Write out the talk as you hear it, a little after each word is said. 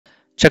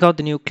Check out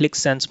the new Qlik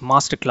Sense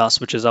masterclass,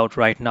 which is out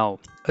right now.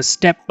 A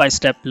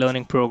step-by-step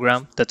learning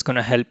program that's going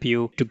to help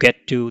you to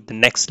get to the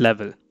next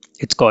level.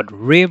 It's got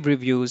rave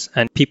reviews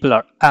and people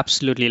are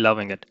absolutely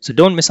loving it. So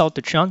don't miss out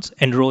the chance.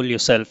 Enroll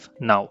yourself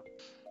now.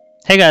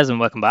 Hey guys, and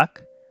welcome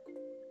back.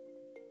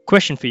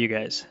 Question for you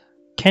guys.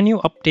 Can you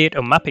update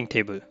a mapping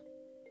table?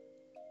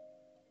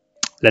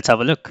 Let's have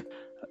a look.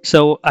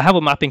 So I have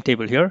a mapping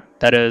table here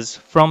that is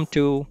from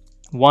to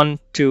 1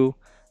 to,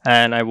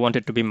 and I want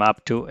it to be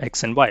mapped to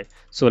X and Y.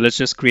 So let's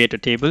just create a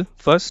table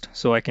first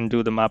so I can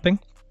do the mapping.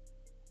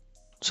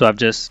 So I've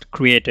just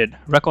created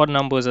record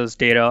numbers as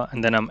data,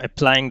 and then I'm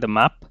applying the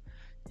map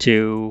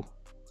to,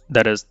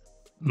 that is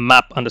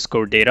map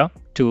underscore data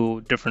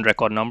to different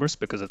record numbers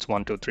because it's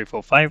 1, 2, 3,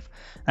 4, 5.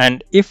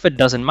 And if it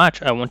doesn't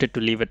match, I want it to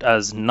leave it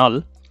as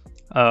null.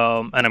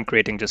 And I'm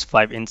creating just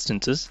 5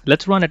 instances.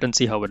 Let's run it and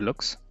see how it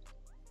looks.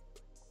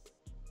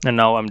 And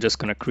now I'm just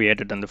going to create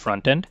it in the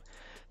front end.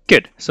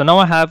 Good. So now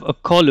I have a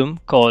column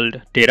called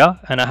data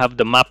and I have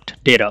the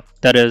mapped data.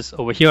 That is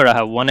over here I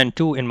have 1 and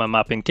 2 in my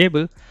mapping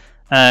table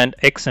and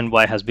X and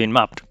Y has been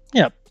mapped.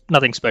 Yeah,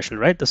 nothing special,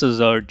 right? This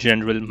is our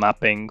general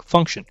mapping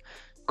function.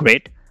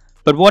 Great.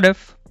 But what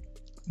if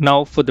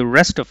now for the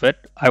rest of it,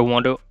 I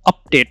want to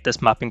update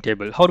this mapping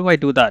table? How do I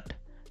do that?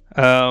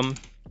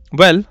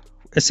 Well,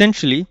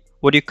 essentially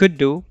what you could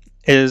do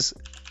is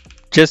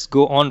just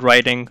go on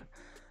writing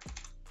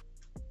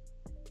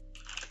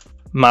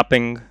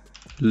mapping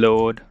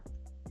load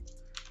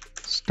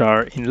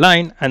star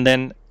inline and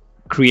then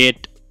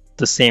create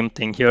the same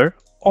thing here.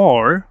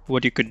 Or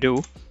what you could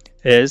do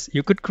is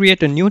you could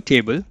create a new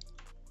table.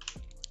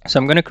 So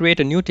I'm going to create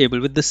a new table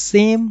with the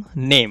same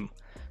name.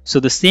 So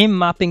the same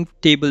mapping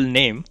table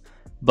name,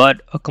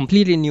 but a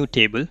completely new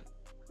table,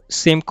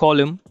 same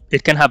column.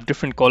 It can have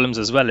different columns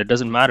as well. It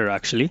doesn't matter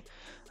actually.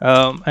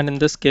 And in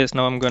this case,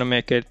 now I'm going to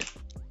make it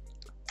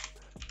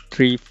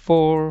 3,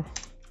 4,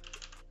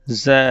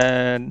 Z,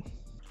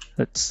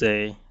 let's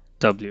say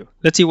W.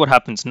 Let's see what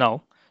happens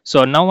now.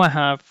 So now I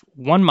have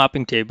one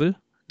mapping table.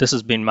 This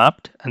has been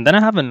mapped. And then I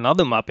have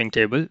another mapping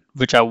table,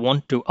 which I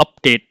want to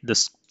update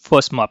this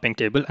first mapping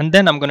table. And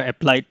then I'm going to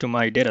apply it to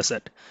my data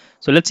set.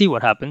 So let's see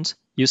what happens.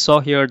 You saw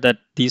here that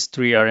these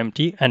 3 are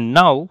empty. And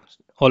now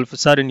all of a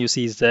sudden you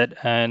see Z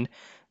and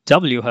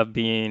W have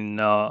been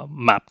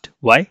mapped.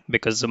 Why?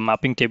 Because the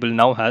mapping table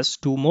now has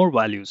 2 more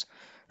values.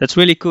 That's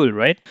really cool,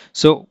 right?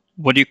 So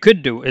what you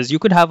could do is you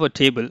could have a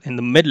table in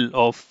the middle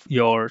of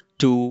your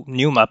 2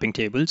 new mapping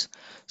tables.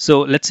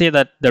 So let's say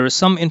that there is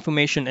some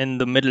information in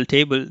the middle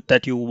table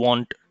that you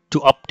want to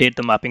update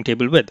the mapping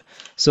table with.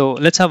 So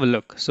let's have a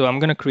look. So I'm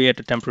going to create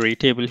a temporary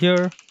table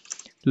here,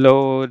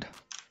 load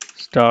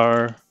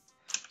star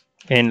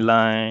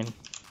inline,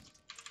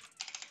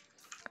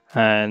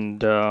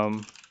 and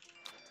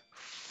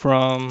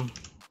from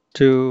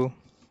to,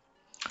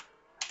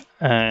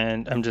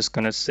 and I'm just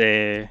going to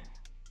say,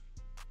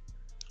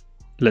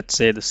 let's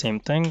say the same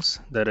things.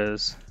 That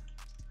is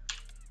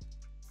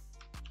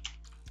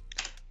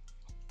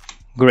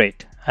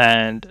great.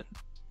 And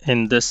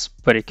in this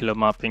particular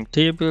mapping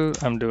table,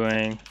 I'm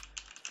doing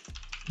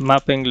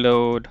mapping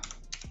load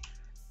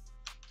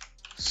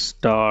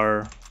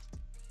star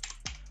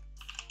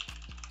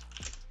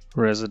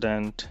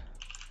resident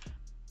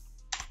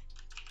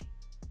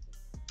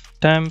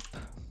temp,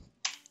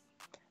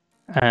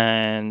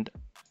 and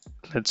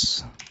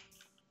let's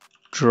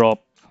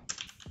drop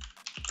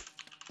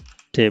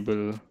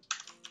table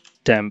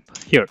temp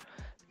here.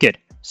 Good.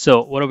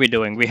 So what are we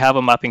doing? We have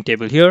a mapping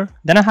table here.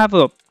 Then I have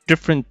a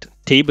different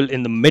table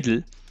in the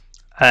middle,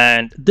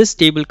 and this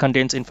table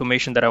contains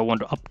information that I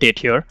want to update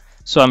here.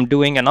 So I'm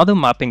doing another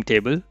mapping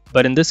table,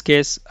 but in this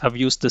case I've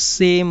used the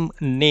same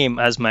name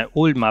as my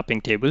old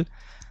mapping table,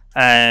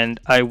 and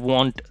I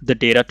want the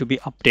data to be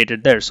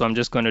updated there. So I'm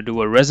just going to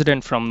do a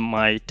resident from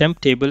my temp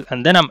table,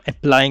 and then I'm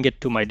applying it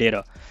to my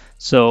data.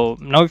 So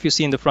now if you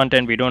see in the front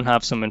end, we don't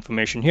have some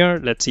information here.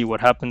 Let's see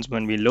what happens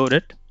when we load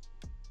it.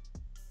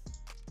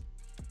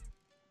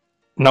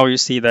 Now you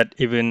see that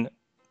even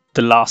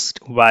the last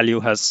value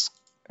has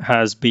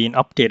been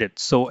updated.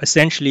 So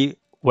essentially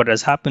what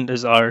has happened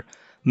is our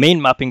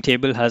main mapping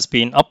table has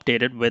been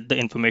updated with the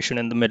information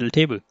in the middle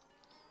table.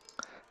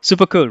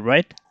 Super cool,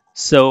 right?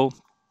 So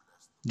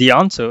the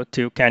answer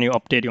to can you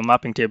update your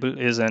mapping table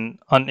is an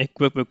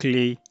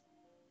unequivocally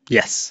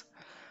yes.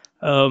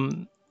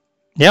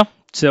 Yeah.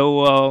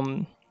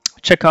 So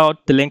check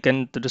out the link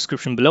in the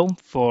description below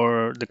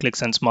for the Qlik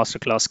Sense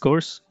Masterclass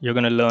course. You're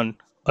going to learn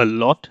a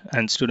lot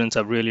and students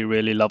have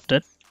really loved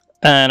it.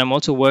 And I'm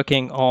also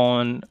working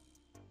on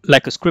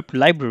like a script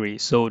library.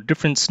 So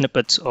different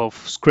snippets of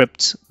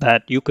scripts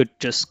that you could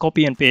just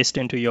copy and paste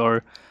into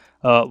your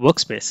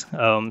workspace.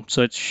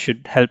 So it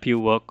should help you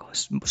work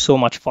so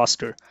much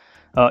faster.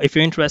 If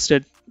you're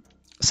interested,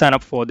 sign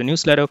up for the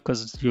newsletter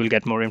because you'll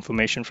get more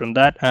information from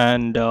that.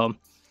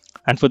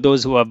 And for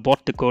those who have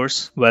bought the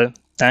course, well,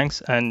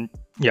 thanks. And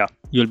yeah,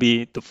 you'll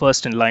be the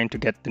first in line to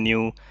get the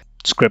new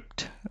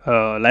script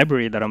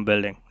library that I'm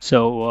building.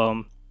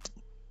 So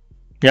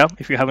yeah,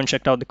 if you haven't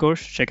checked out the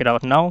course, check it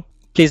out now.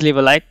 Please leave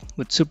a like,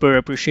 would super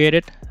appreciate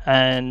it,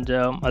 and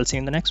I'll see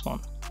you in the next one.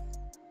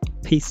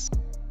 Peace.